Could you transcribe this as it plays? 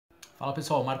Fala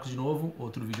pessoal, Marcos de novo,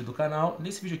 outro vídeo do canal.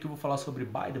 Nesse vídeo aqui eu vou falar sobre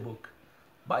buy the book.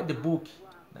 Buy the book,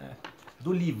 né,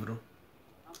 do livro.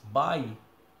 Buy,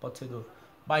 pode ser do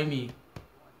buy me,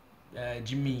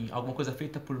 de mim, alguma coisa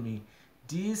feita por mim.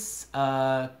 This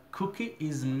cookie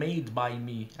is made by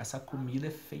me. Essa comida é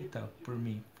feita por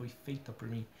mim, foi feita por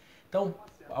mim. Então,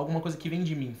 alguma coisa que vem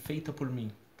de mim, feita por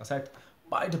mim, tá certo?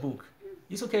 Buy the book.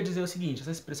 Isso quer dizer o seguinte, essa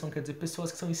expressão quer dizer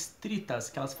pessoas que são estritas,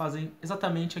 que elas fazem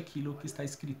exatamente aquilo que está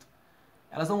escrito.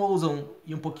 Elas não ousam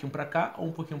ir um pouquinho pra cá ou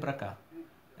um pouquinho pra cá.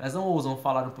 Elas não ousam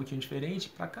falar um pouquinho diferente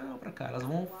pra cá ou pra cá. Elas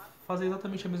vão fazer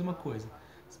exatamente a mesma coisa.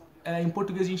 Em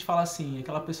português a gente fala assim,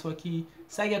 aquela pessoa que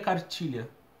segue a cartilha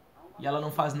e ela não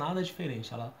faz nada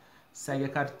diferente. Ela segue a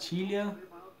cartilha,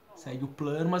 segue o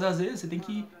plano, mas às vezes você tem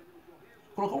que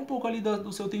colocar um pouco ali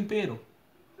do seu tempero.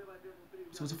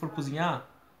 Se você for cozinhar,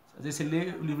 às vezes você lê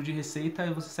o livro de receita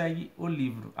e você segue o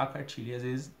livro, a cartilha, e às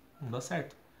vezes não dá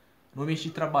certo. No ambiente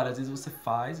de trabalho, às vezes você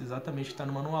faz exatamente o que está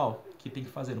no manual, que tem que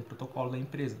fazer no protocolo da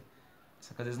empresa.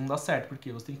 Só que às vezes não dá certo,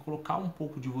 porque você tem que colocar um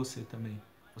pouco de você também.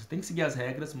 Você tem que seguir as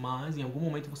regras, mas em algum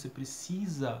momento você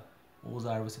precisa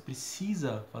ousar, você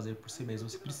precisa fazer por si mesmo,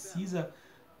 você precisa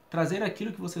trazer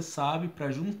aquilo que você sabe para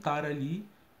juntar ali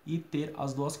e ter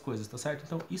as duas coisas, tá certo?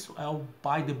 Então isso é o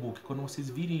buy the book. Quando vocês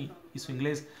virem isso em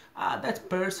inglês, that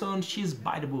person, she's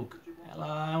buy the book.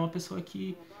 Ela é uma pessoa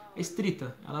que é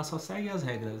estrita, ela só segue as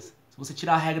regras. Se você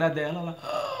tirar a regra dela,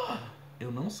 ela...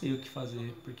 Eu não sei o que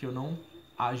fazer, porque eu não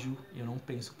ajo, eu não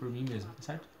penso por mim mesmo, tá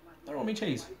certo? Normalmente é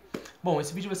isso. Bom,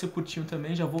 esse vídeo vai ser curtinho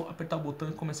também, já vou apertar o botão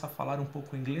e começar a falar um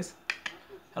pouco inglês.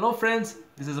 Hello friends,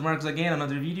 this is Marcos again,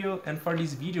 another video, and for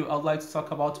this video I would like to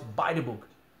talk about buy the book.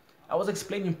 I was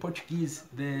explaining in Portuguese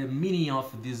the meaning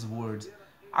of this word.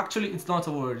 Actually, it's not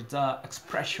a word, it's an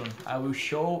expression. I will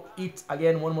show it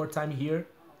again one more time here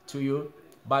to you.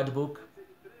 Buy the book.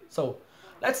 So,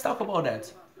 let's talk about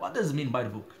that. What does it mean by the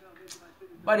book?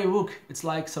 By the book, it's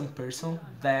like some person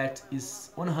that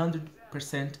is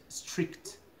 100%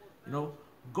 strict, you know,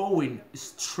 going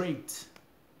straight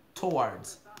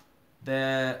towards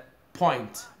the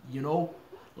point, you know,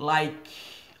 like,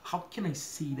 how can I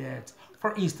say that?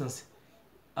 For instance,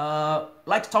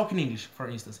 like talking English, for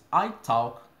instance. I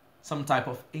talk some type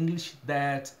of English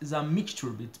that is a mixture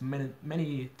between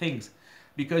many things.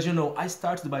 Because, you know, I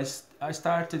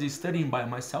started studying by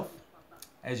myself,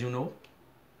 as you know.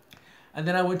 And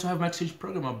then I went to have my exchange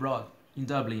program abroad in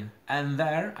Dublin. And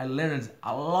there I learned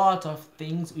a lot of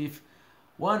things with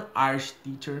one Irish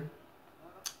teacher,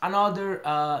 another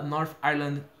North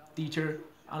Ireland teacher,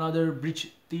 another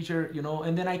British teacher, you know.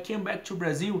 And then I came back to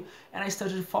Brazil and I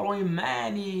started following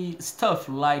many stuff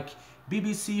like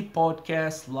BBC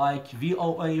podcasts, like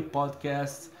VOA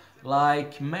podcasts,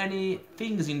 like many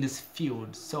things in this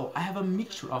field. So I have a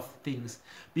mixture of things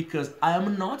because I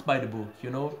am not by the book, you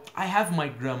know. I have my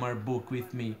grammar book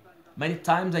with me. Many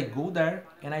times I go there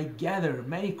and I gather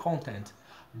many content,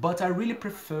 but I really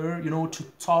prefer, you know, to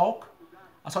talk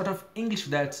a sort of English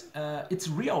that it's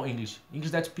real English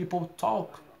that people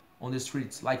talk on the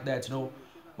streets like that, you know.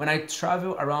 When I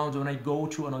travel around, when I go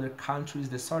to another countries,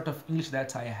 the sort of English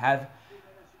that I have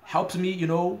helps me, you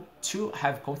know, to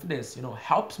have confidence, you know,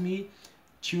 helps me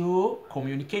to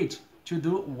communicate, to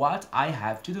do what I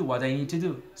have to do, what I need to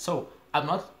do. So I'm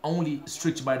not only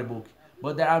strict by the book,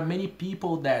 but there are many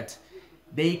people that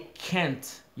they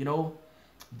can't, you know,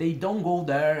 they don't go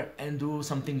there and do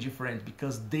something different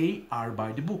because they are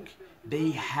by the book. They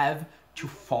have to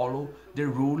follow the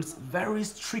rules very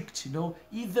strict, you know,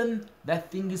 even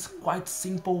that thing is quite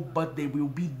simple, but they will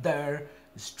be there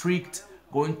strict,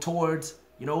 going towards,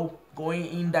 you know, going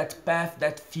in that path,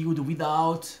 that field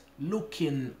without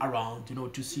looking around, you know,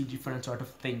 to see different sort of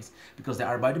things because they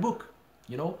are by the book,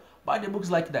 you know. Buy the books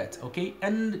like that, okay?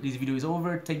 And this video is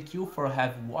over. Thank you for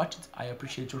having watched. I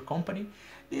appreciate your company.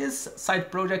 This side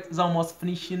project is almost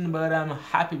finishing, but I'm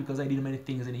happy because I did many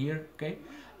things in here, okay?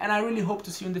 And I really hope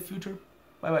to see you in the future.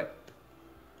 Bye bye.